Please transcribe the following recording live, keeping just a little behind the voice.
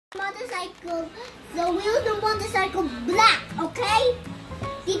Motorcycle, the wheels of the motorcycle black, okay?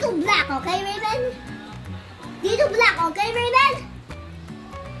 Dito black, okay, Raven? Dito black, okay, Raven?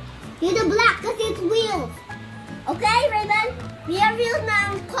 Dito black because it's wheels. Okay, Raven? We have wheels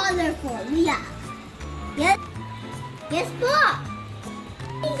now colorful. Yeah. Yes? Yes, po. I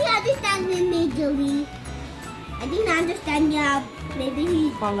think you understand me majorly. I didn't understand you. Maybe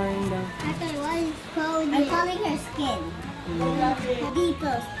he's coloring the... Okay, what is coloring? I'm coloring her skin.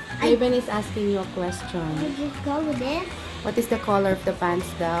 Details. Raven is asking you a question. I just go with this. What is the color of the pants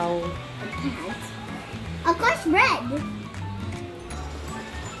daw? The pants. Of course, red.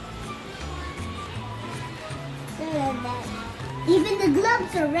 So that even the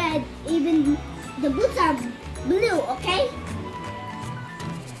gloves are red. Even the boots are blue. Okay.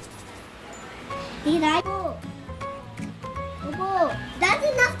 Tita. Oh, that's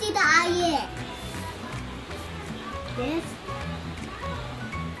enough, Tita Aye. This.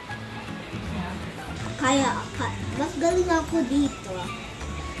 Kaya, mas galing ako dito.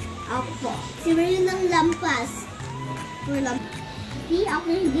 Ako. Si Mario ng lampas. See, ako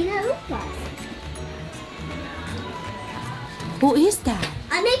hindi na lampas. Who is that?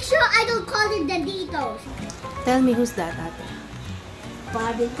 I make sure I don't call it the Ditos. Tell me who's that, ate?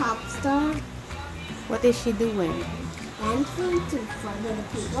 Barbie popstar. What is she doing? Dancing to front of the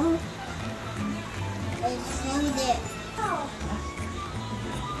people. Let's go this.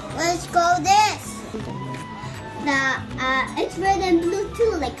 Let's go this. It's red and blue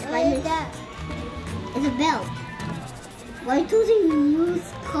too, like Spider-Man. It's a belt. Why don't you use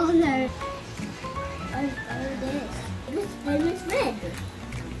color? This. This is red.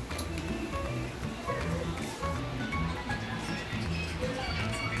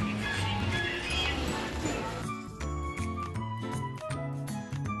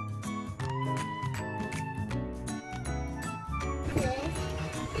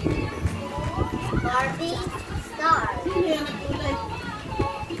 Barbie star.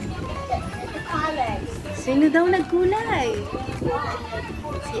 The colors. Sino daw nagkulay?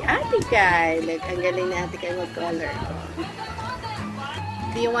 Si Ate Kai. Like, ang galing na Ate Kai mag-color.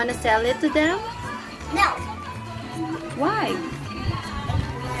 Do you want to sell it to them? No. Why?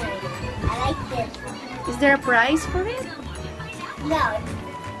 I like this. Is there a price for it? No.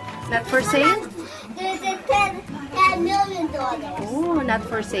 Not for sale? There's a $10 million. Oh, not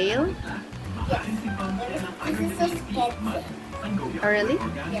for sale? Yes. This is so expensive. Oh, really?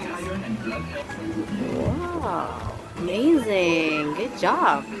 Yes. Wow. Amazing. Good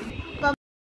job.